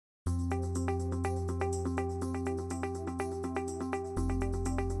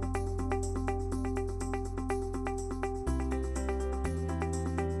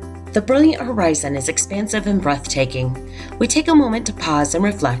The brilliant horizon is expansive and breathtaking. We take a moment to pause and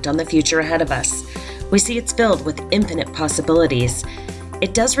reflect on the future ahead of us. We see it's filled with infinite possibilities.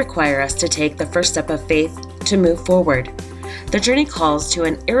 It does require us to take the first step of faith to move forward. The journey calls to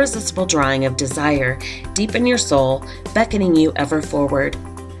an irresistible drawing of desire deep in your soul, beckoning you ever forward.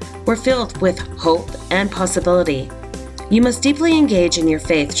 We're filled with hope and possibility. You must deeply engage in your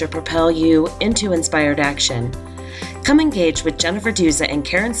faith to propel you into inspired action. Come engage with Jennifer Dusza and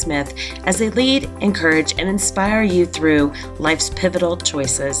Karen Smith as they lead, encourage, and inspire you through life's pivotal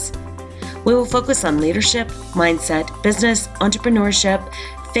choices. We will focus on leadership, mindset, business, entrepreneurship,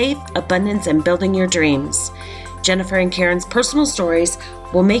 faith, abundance, and building your dreams. Jennifer and Karen's personal stories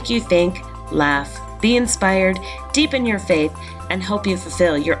will make you think, laugh, be inspired, deepen your faith, and help you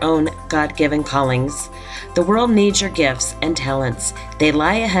fulfill your own God-given callings. The world needs your gifts and talents. They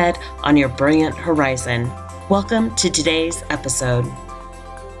lie ahead on your brilliant horizon. Welcome to today's episode.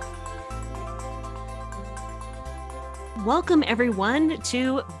 Welcome everyone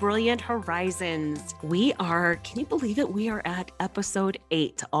to Brilliant Horizons. Can you believe it? We are at episode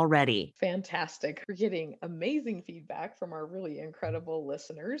 8 already. Fantastic. We're getting amazing feedback from our really incredible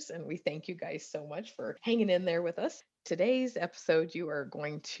listeners, and we thank you guys so much for hanging in there with us. Today's episode you are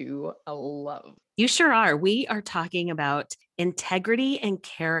going to love. You sure are. We are talking about integrity and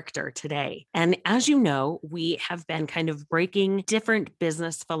character today. And as you know, we have been kind of breaking different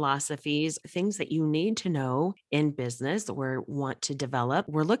business philosophies, things that you need to know in business or want to develop.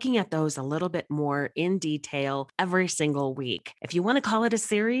 We're looking at those a little bit more in detail every single week. If you want to call it a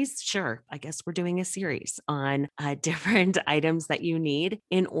series, sure. I guess we're doing a series on different items that you need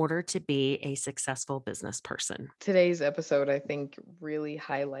in order to be a successful business person. Today's episode, I think, really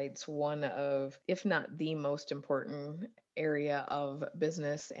highlights one of, if not the most important area of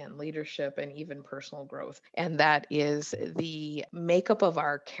business and leadership and even personal growth. And that is the makeup of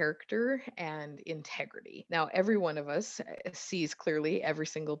our character and integrity. Now, every one of us sees clearly every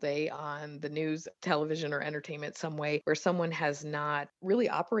single day on the news, television, or entertainment some way where someone has not really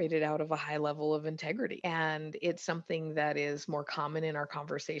operated out of a high level of integrity. And it's something that is more common in our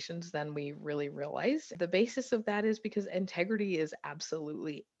conversations than we really realize. The basis of that is because integrity is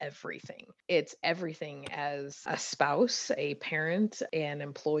absolutely everything. It's everything as a spouse, a parent, an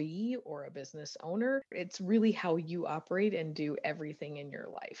employee, or a business owner. It's really how you operate and do everything in your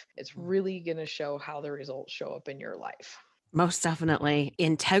life. It's really going to show how the results show up in your life. Most definitely.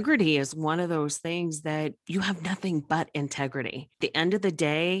 Integrity is one of those things that you have nothing but integrity. At the end of the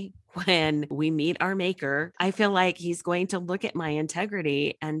day, when we meet our maker, I feel like he's going to look at my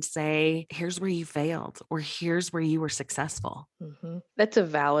integrity and say, here's where you failed, or here's where you were successful. That's a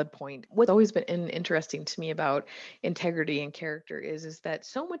valid point. What's always been interesting to me about integrity and character is that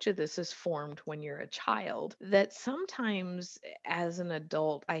so much of this is formed when you're a child that sometimes as an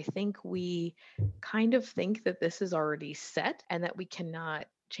adult, I think we kind of think that this is already set and that we cannot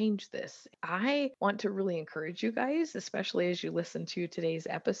change this. I want to really encourage you guys, especially as you listen to today's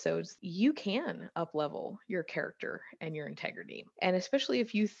episodes, you can up-level your character and your integrity. And especially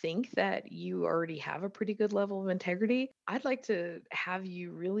if you think that you already have a pretty good level of integrity, I'd like to have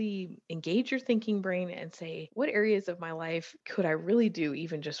you really engage your thinking brain and say, what areas of my life could I really do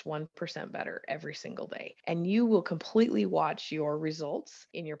even just 1% better every single day? And you will completely watch your results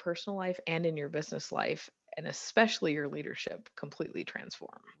in your personal life and in your business life, and especially your leadership, completely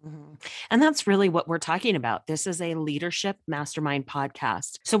transform. And that's really what we're talking about. This is a leadership mastermind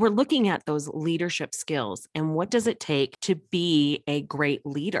podcast. So we're looking at those leadership skills and what does it take to be a great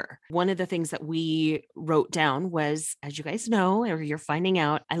leader? One of the things that we wrote down was, as you guys know, or you're finding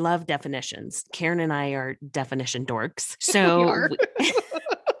out, I love definitions. Karen and I are definition dorks. So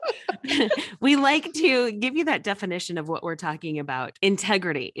we like to give you that definition of what we're talking about.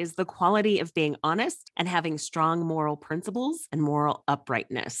 Integrity is the quality of being honest and having strong moral principles and moral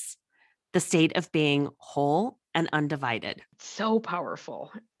uprightness. The state of being whole and undivided. So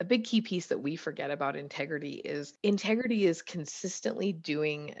powerful. A big key piece that we forget about integrity is consistently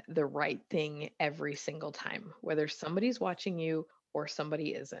doing the right thing every single time, whether somebody's watching you or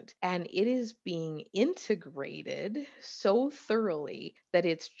somebody isn't. And it is being integrated so thoroughly that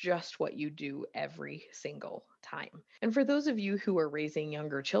it's just what you do every single time. And for those of you who are raising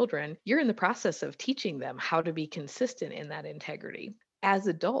younger children, you're in the process of teaching them how to be consistent in that integrity. As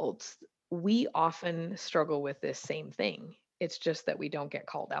adults, we often struggle with this same thing. It's just that we don't get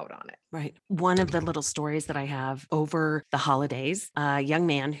called out on it. Right. One of the little stories that I have over the holidays, a young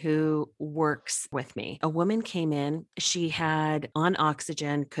man who works with me, a woman came in. She had on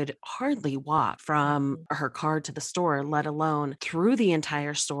oxygen, could hardly walk from Mhm. her car to the store, let alone through the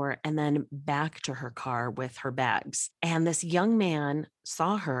entire store and then back to her car with her bags. And this young man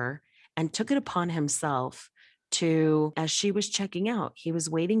saw her and took it upon himself to, as she was checking out, he was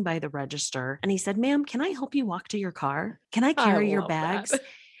waiting by the register and he said, "Ma'am, can I help you walk to your car? Can I I carry your love that. bags?"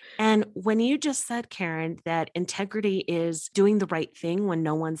 And when you just said, Karen, that integrity is doing the right thing when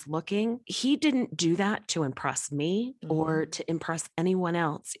no one's looking, he didn't do that to impress me Mhm. or to impress anyone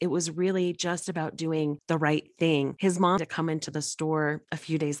else. It was really just about doing the right thing. His mom to come into the store a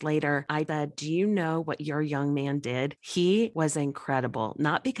few days later. I said, "Do you know what your young man did? He was incredible,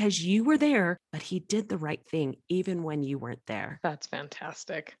 not because you were there, but he did the right thing even when you weren't there." That's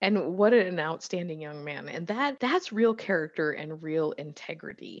fantastic. And what an outstanding young man. And that's real character and real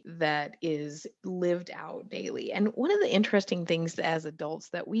integrity that is lived out daily. And one of the interesting things as adults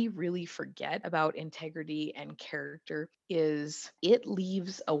that we really forget about integrity and character is it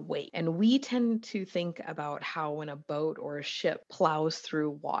leaves a wake. And we tend to think about how when a boat or a ship plows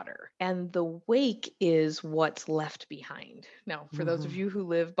through water, and the wake is what's left behind. Now, for those of Mhm. you who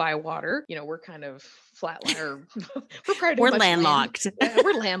live by water, we're kind of flatline or we're pretty We're much land. landlocked. Yeah,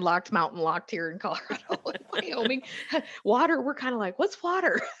 we're landlocked, mountain locked here in Colorado and Wyoming. Water, we're kind of like, what's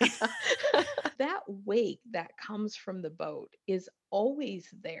water? That wake that comes from the boat is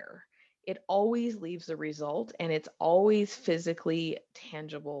always there. It always leaves a result and it's always physically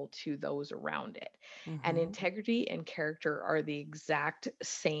tangible to those around it. And Mhm. integrity and character are the exact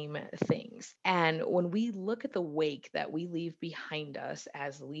same things. And when we look at the wake that we leave behind us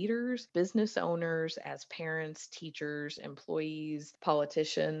as leaders, business owners, as parents, teachers, employees,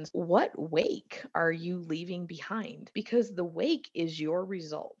 politicians, what wake are you leaving behind? Because the wake is your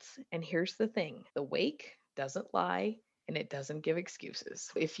results. And here's the thing, the wake doesn't lie and it doesn't give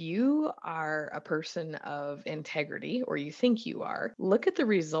excuses. If you are a person of integrity, or you think you are, look at the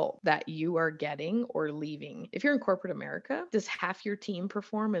result that you are getting or leaving. If you're in corporate America, does half your team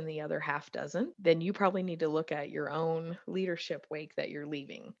perform and the other half doesn't? Then you probably need to look at your own leadership wake that you're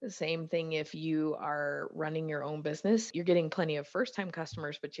leaving. The same thing if you are running your own business, you're getting plenty of first time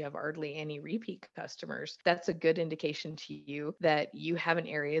customers, but you have hardly any repeat customers. That's a good indication to you that you have an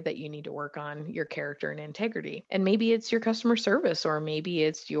area that you need to work on your character and integrity. And maybe it's your customer service, or maybe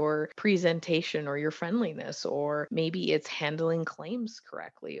it's your presentation or your friendliness, or maybe it's handling claims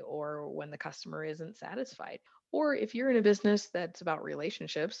correctly, or when the customer isn't satisfied. Or if you're in a business that's about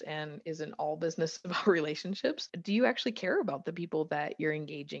relationships and isn't all business about relationships, do you actually care about the people that you're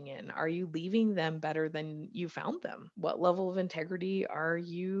engaging in? Are you leaving them better than you found them? What level of integrity are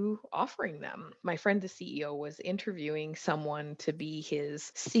you offering them? My friend, the CEO, was interviewing someone to be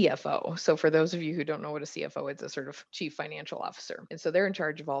his CFO. So, for those of you who don't know what a CFO is, it's a sort of chief financial officer. And so they're in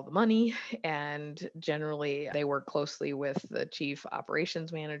charge of all the money. And generally, they work closely with the chief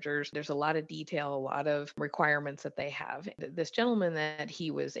operations managers. There's a lot of detail, a lot of requirements that they have. This gentleman that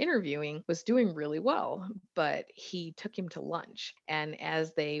he was interviewing was doing really well, but he took him to lunch. And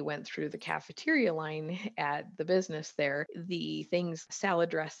as they went through the cafeteria line at the business there, the things,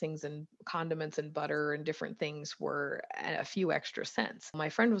 salad dressings and condiments and butter and different things were a few extra cents. My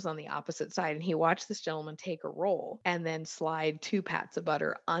friend was on the opposite side and he watched this gentleman take a roll and then slide 2 pats of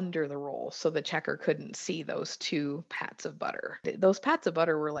butter under the roll so the checker couldn't see those 2 pats of butter. Those pats of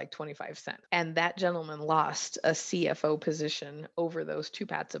butter were like 25 cents. And that gentleman lost a CFO position over those 2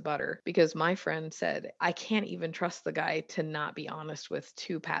 pats of butter because my friend said, I can't even trust the guy to not be honest with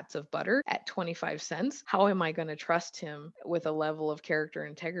 2 pats of butter at 25 cents. How am I going to trust him with a level of character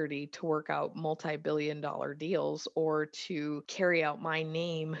integrity to work out multi-billion-dollar deals or to carry out my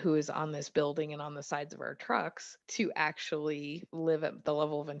name, who is on this building and on the sides of our trucks, to actually live at the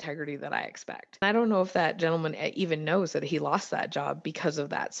level of integrity that I expect? I don't know if that gentleman even knows that he lost that job because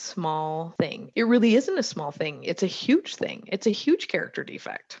of that small thing. It really isn't a small thing. It's a huge thing. It's a huge character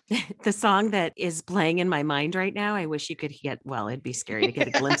defect. The song that is playing in my mind right now, I wish you could get, well, it'd be scary to get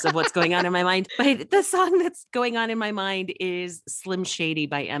a glimpse of what's going on in my mind. But the song that's going on in my mind is Slim Shady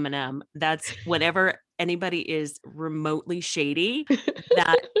by Eminem. That's whenever anybody is remotely shady,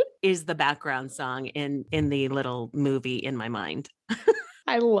 that is the background song in the little movie in my mind.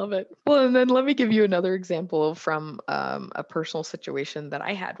 I love it. Well, and then let me give you another example from a personal situation that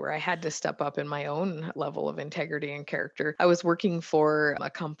I had where I had to step up in my own level of integrity and character. I was working for a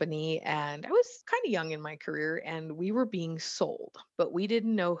company and I was kind of young in my career and we were being sold, but we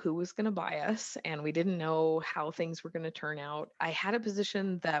didn't know who was going to buy us and we didn't know how things were going to turn out. I had a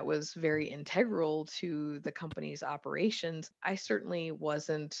position that was very integral to the company's operations. I certainly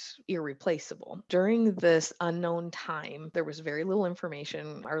wasn't irreplaceable. During this unknown time, there was very little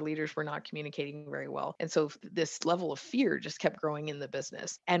information. Our leaders were not communicating very well. And so this level of fear just kept growing in the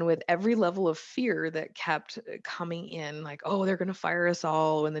business. And with every level of fear that kept coming in, like, oh, they're going to fire us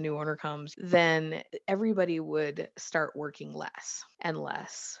all when the new owner comes, then everybody would start working less and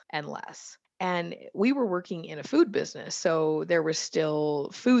less and less. And we were working in a food business. So there was still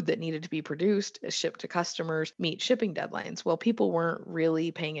food that needed to be produced, shipped to customers, meet shipping deadlines. Well, people weren't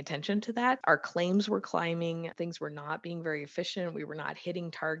really paying attention to that. Our claims were climbing. Things were not being very efficient. We were not hitting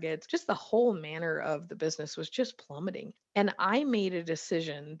targets. Just the whole manner of the business was just plummeting. And I made a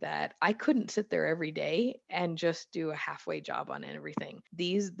decision that I couldn't sit there every day and just do a halfway job on everything.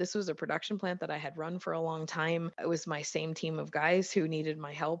 This was a production plant that I had run for a long time. It was my same team of guys who needed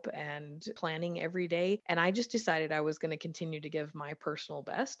my help and planning every day. And I just decided I was going to continue to give my personal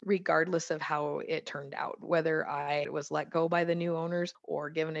best, regardless of how it turned out, whether I was let go by the new owners or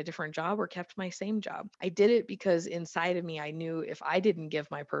given a different job or kept my same job. I did it because inside of me, I knew if I didn't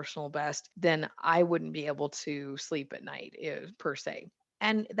give my personal best, then I wouldn't be able to sleep at night, per se.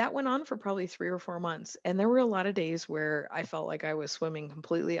 And that went on for probably 3 or 4 months. And there were a lot of days where I felt like I was swimming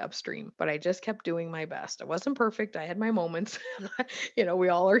completely upstream, but I just kept doing my best. I wasn't perfect. I had my moments. We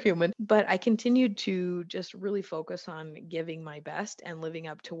all are human. But I continued to just really focus on giving my best and living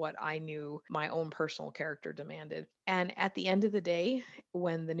up to what I knew my own personal character demanded. And at the end of the day,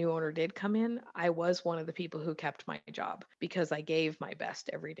 when the new owner did come in, I was one of the people who kept my job because I gave my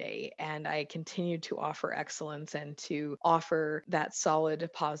best every day and I continued to offer excellence and to offer that solid,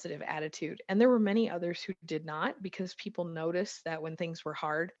 positive attitude. And there were many others who did not because people noticed that when things were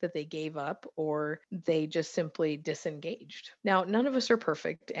hard, that they gave up or they just simply disengaged. Now, none of us are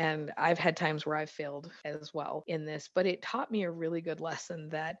perfect, and I've had times where I've failed as well in this, but it taught me a really good lesson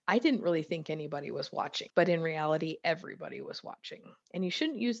that I didn't really think anybody was watching, but in reality, everybody was watching. And you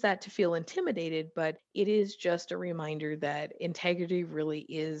shouldn't use that to feel intimidated, but it is just a reminder that integrity really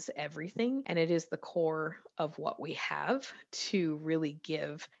is everything. And it is the core of what we have to really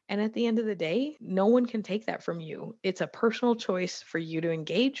give. And at the end of the day, no one can take that from you. It's a personal choice for you to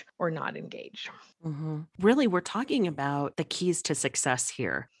engage or not engage. Really, we're talking about the keys to success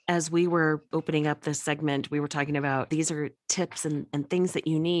here. As we were opening up this segment, we were talking about these are tips and things that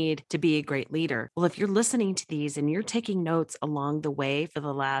you need to be a great leader. Well, if you're listening to these and you're taking notes along the way for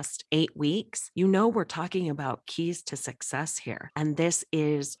the last 8 weeks, we're talking about keys to success here. And this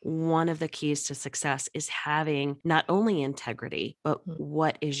is one of the keys to success is having not only integrity, but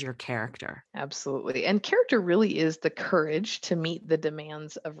what is your character? Absolutely. And character really is the courage to meet the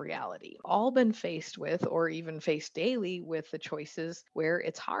demands of reality. All been faced with, or even faced daily with the choices where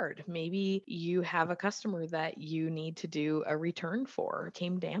it's hard. Maybe you have a customer that you need to do a return for,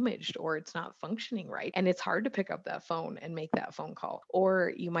 came damaged, or it's not functioning right. And it's hard to pick up that phone and make that phone call.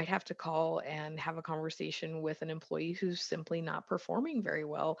 Or you might have to call and have a conversation with an employee who's simply not performing very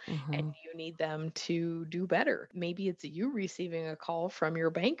well and you need them to do better. Maybe it's you receiving a call from your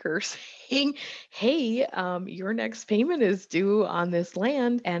banker saying, hey, your next payment is due on this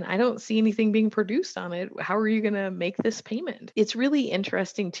land and I don't see anything being produced on it. How are you going to make this payment? It's really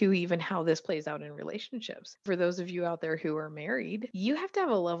interesting too, even how this plays out in relationships. For those of you out there who are married, you have to have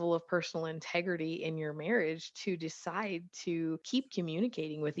a level of personal integrity in your marriage to decide to keep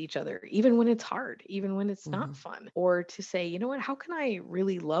communicating with each other, even when it's hard, even when it's not fun, or to say, you know what, how can I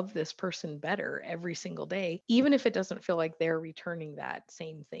really love this person better every single day, even if it doesn't feel like they're returning that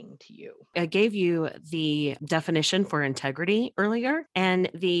same thing to you. I gave you the definition for integrity earlier, and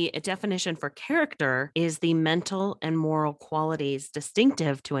the definition for character is the mental and moral qualities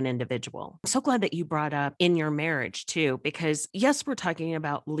distinctive to an individual. I'm so glad that you brought up in your marriage too, because yes, we're talking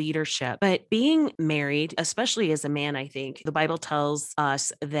about leadership, but being married, especially as a man, I think the Bible tells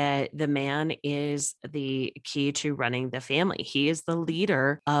us that the man is the key to running the family. He is the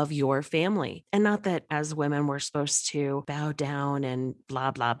leader of your family. And not that as women, we're supposed to bow down and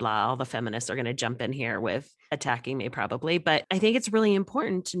blah, blah, blah. All the feminists are going to jump in here with attacking me probably. But I think it's really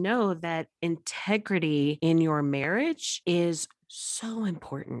important to know that integrity in your marriage is So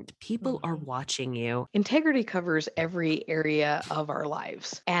important. People are Mhm. watching you. Integrity covers every area of our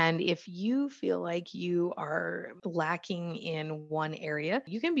lives. And if you feel like you are lacking in one area,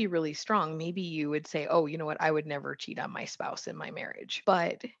 you can be really strong. Maybe you would say, oh, you know what? I would never cheat on my spouse in my marriage.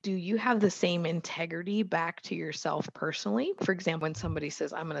 But do you have the same integrity back to yourself personally? For example, when somebody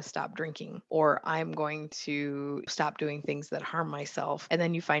says, I'm going to stop drinking or I'm going to stop doing things that harm myself, and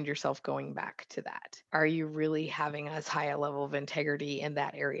then you find yourself going back to that. Are you really having as high a level of integrity in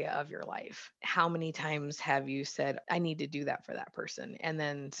that area of your life? How many times have you said, I need to do that for that person? And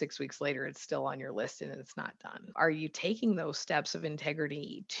then 6 weeks later, it's still on your list and it's not done. Are you taking those steps of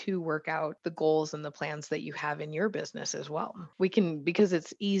integrity to work out the goals and the plans that you have in your business as well? We can, because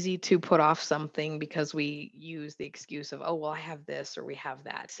it's easy to put off something because we use the excuse of, oh, well, I have this or we have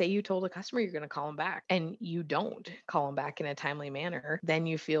that. Say you told a customer you're going to call them back and you don't call them back in a timely manner, then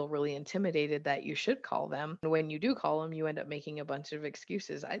you feel really intimidated that you should call them. And when you do call them, you end up making a bunch of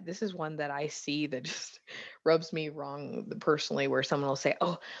excuses. This is one that I see that just rubs me wrong personally, where someone will say,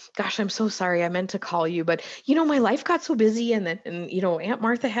 oh gosh, I'm so sorry, I meant to call you, but my life got so busy, and then Aunt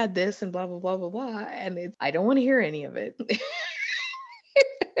Martha had this and blah blah blah blah blah, and I don't want to hear any of it.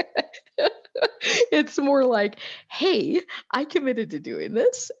 It's more like, hey, I committed to doing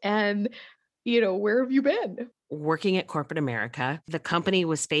this, and where have you been? Working at corporate America, the company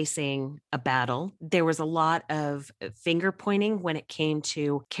was facing a battle. There was a lot of finger pointing when it came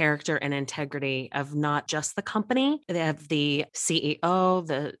to character and integrity of not just the company, of the CEO,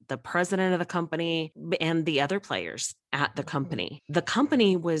 the president of the company, and the other players at the company. The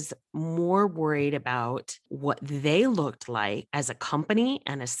company was more worried about what they looked like as a company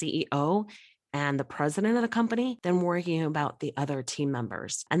and a CEO and the president of the company than worrying about the other team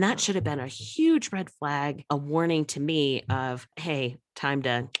members. And that should have been a huge red flag, a warning to me of, hey, time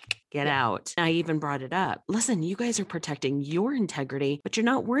to get out. I even brought it up. Listen, you guys are protecting your integrity, but you're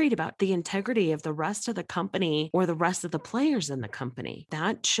not worried about the integrity of the rest of the company or the rest of the players in the company.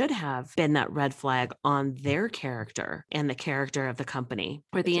 That should have been that red flag on their character and the character of the company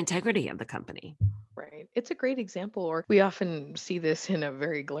or the integrity of the company. Right. It's a great example, or we often see this in a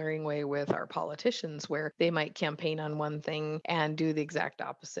very glaring way with our politicians, where they might campaign on one thing and do the exact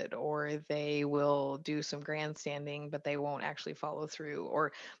opposite, or they will do some grandstanding, but they won't actually follow through,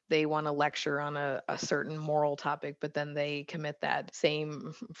 or they want to lecture on a certain moral topic, but then they commit that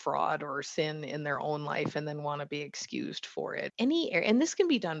same fraud or sin in their own life and then want to be excused for it. And this can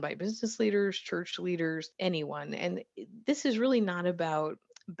be done by business leaders, church leaders, anyone. And this is really not about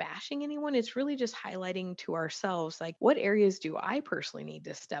bashing anyone. It's really just highlighting to ourselves, like, what areas do I personally need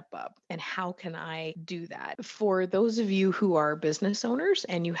to step up and how can I do that? For those of you who are business owners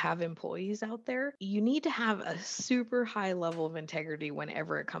and you have employees out there, you need to have a super high level of integrity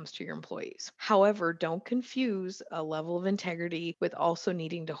whenever it comes to your employees. However, don't confuse a level of integrity with also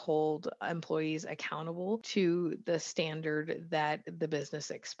needing to hold employees accountable to the standard that the business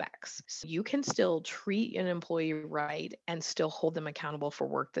expects. So you can still treat an employee right and still hold them accountable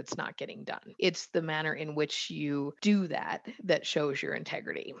for work that's not getting done. It's the manner in which you do that that shows your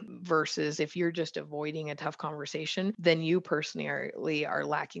integrity, versus if you're just avoiding a tough conversation, then you personally are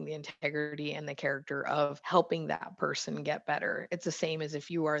lacking the integrity and the character of helping that person get better. It's the same as if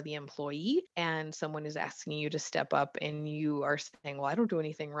you are the employee and someone is asking you to step up and you are saying, well, I don't do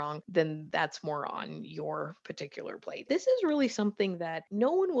anything wrong, then that's more on your particular plate. This is really something that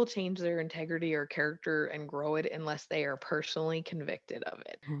no one will change their integrity or character and grow it unless they are personally convicted of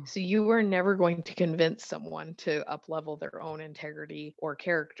it. So you are never going to convince someone to up-level their own integrity or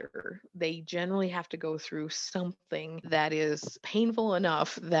character. They generally have to go through something that is painful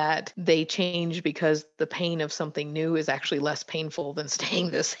enough that they change, because the pain of something new is actually less painful than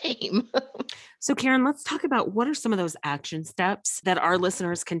staying the same. So, Karen, let's talk about what are some of those action steps that our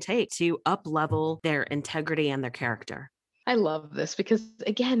listeners can take to up level their integrity and their character. I love this because,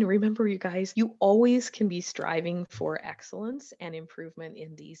 again, remember, you guys, you always can be striving for excellence and improvement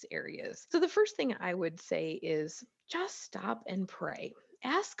in these areas. So, the first thing I would say is just stop and pray.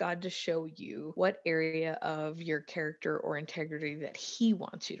 Ask God to show you what area of your character or integrity that He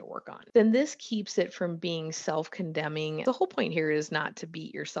wants you to work on. Then this keeps it from being self condemning. The whole point here is not to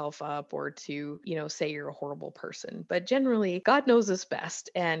beat yourself up or to, say you're a horrible person. But generally, God knows us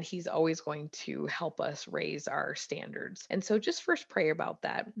best, and He's always going to help us raise our standards. And so just first pray about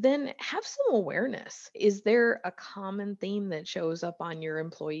that. Then have some awareness. Is there a common theme that shows up on your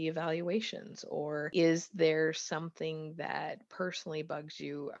employee evaluations? Or is there something that personally bugs bugs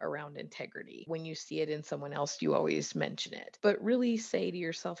you around integrity. When you see it in someone else, you always mention it. But really say to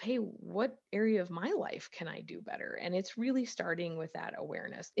yourself, hey, what area of my life can I do better? And it's really starting with that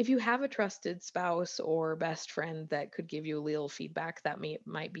awareness. If you have a trusted spouse or best friend that could give you a little feedback, that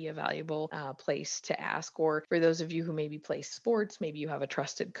might be a valuable place to ask. Or for those of you who maybe play sports, maybe you have a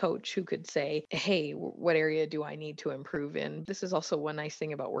trusted coach who could say, hey, what area do I need to improve in? This is also one nice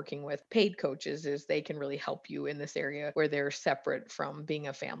thing about working with paid coaches is they can really help you in this area where they're separate from being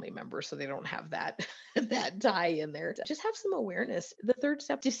a family member, so they don't have that that tie in there. Just have some awareness. The third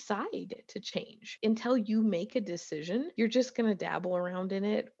step, decide to change. Until you make a decision, you're just going to dabble around in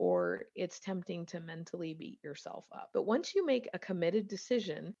it, or it's tempting to mentally beat yourself up. But once you make a committed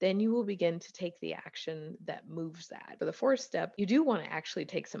decision, then you will begin to take the action that moves that. For the fourth step, you do want to actually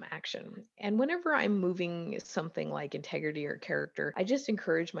take some action. And whenever I'm moving something like integrity or character, I just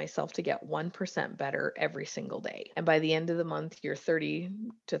encourage myself to get 1% better every single day. And by the end of the month, you're 30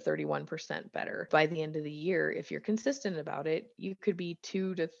 to 31% better. By the end of the year, if you're consistent about it, you could be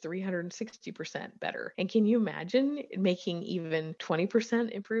 2 to 360% better. And can you imagine making even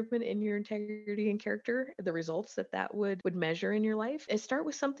 20% improvement in your integrity and character, the results that would measure in your life? And start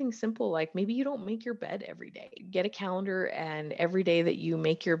with something simple, like maybe you don't make your bed every day. Get a calendar, and every day that you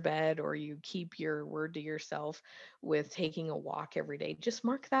make your bed or you keep your word to yourself with taking a walk every day, just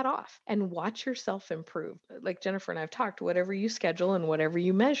mark that off and watch yourself improve. Like Jennifer and I've talked, whatever you schedule and whatever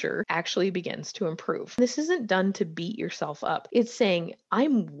you measure actually begins to improve. This isn't done to beat yourself up. It's saying,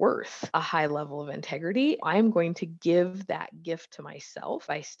 I'm worth a high level of integrity. I'm going to give that gift to myself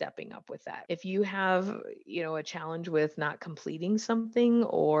by stepping up with that. If you have, a challenge with not completing something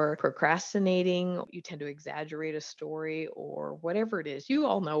or procrastinating, you tend to exaggerate a story or whatever it is, you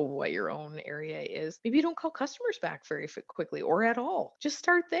all know what your own area is. Maybe you don't call customers back very quickly or at all. Just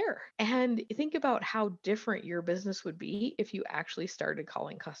start there and think about how different your business would be if you actually started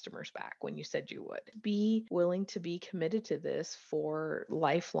calling customers back when you said you would. Be willing to be committed to this for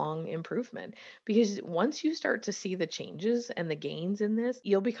lifelong improvement, because once you start to see the changes and the gains in this,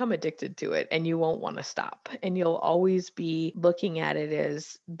 you'll become addicted to it and you won't want to stop. And you'll always be looking at it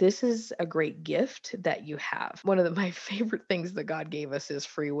as, this is a great gift that you have. One of my favorite things that God gave us is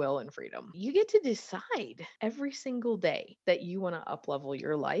free will and freedom. You get to decide every single day that you want to up-level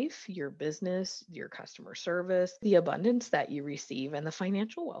your life, your business, your customer service, the abundance that you receive, and the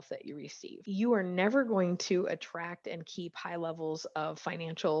financial wealth that you receive. You are never going to attract and keep high levels of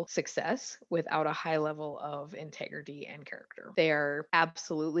financial success without a high level of integrity and character. They are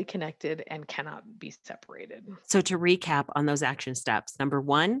absolutely connected and cannot be separated. So to recap on those action steps, number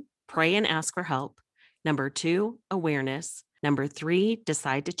 1, pray and ask for help. Number 2, awareness. Number 3,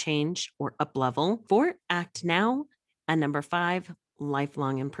 decide to change or up level. 4, act now. And number 5,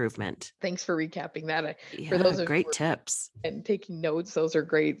 lifelong improvement. Thanks for recapping that. For those of great tips and taking notes, those are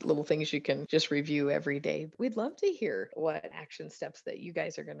great little things you can just review every day. We'd love to hear what action steps that you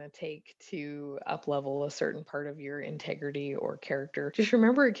guys are going to take to up level a certain part of your integrity or character. Just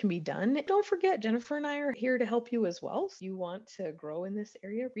remember, it can be done. Don't forget, Jennifer and I are here to help you as well. If you want to grow in this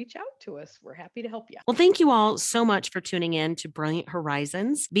area, reach out to us. We're happy to help you. Well, thank you all so much for tuning in to Brilliant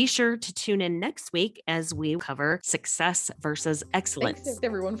Horizons. Be sure to tune in next week as we cover success versus excellence. Thanks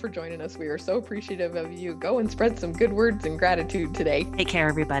everyone for joining us. We are so appreciative of you. Go and spread some good words and gratitude today. Take care,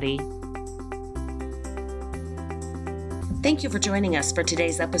 everybody. Thank you for joining us for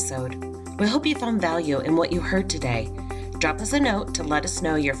today's episode. We hope you found value in what you heard today. Drop us a note to let us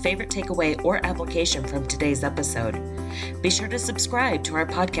know your favorite takeaway or application from today's episode. Be sure to subscribe to our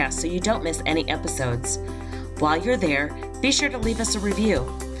podcast so you don't miss any episodes. While you're there, be sure to leave us a review.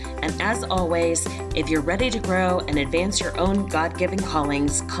 And as always, if you're ready to grow and advance your own God-given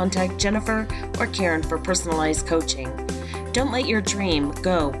callings, contact Jennifer or Karen for personalized coaching. Don't let your dream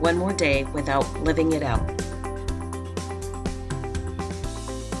go one more day without living it out.